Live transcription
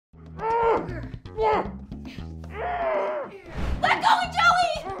Let go,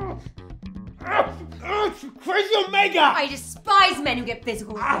 Joey! Crazy Omega! I despise men who get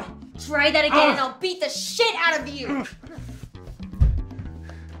physical with me. Try that again and I'll beat the shit out of you!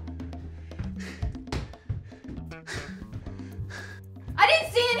 I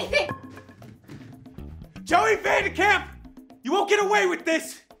didn't see anything! Joey Vanderkamp! You won't get away with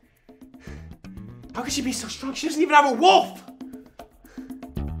this! How could she be so strong? She doesn't even have a wolf!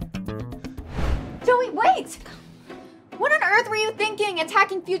 Joey, wait! What on earth were you thinking,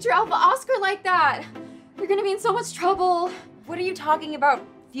 attacking future Alpha Oscar like that? You're gonna be in so much trouble. What are you talking about,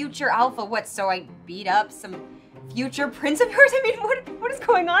 future Alpha? What, so I beat up some future prince of yours? I mean, what is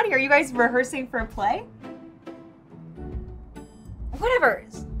going on here? Are you guys rehearsing for a play? Whatever.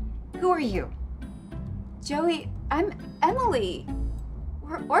 Who are you? Joey, I'm Emily.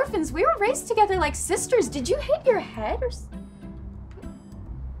 We're orphans. We were raised together like sisters. Did you hit your head or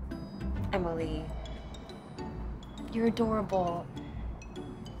Emily, you're adorable.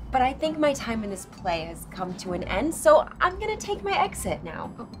 But I think my time in this play has come to an end, so I'm gonna take my exit now.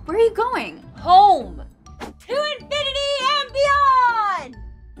 Where are you going? Home! To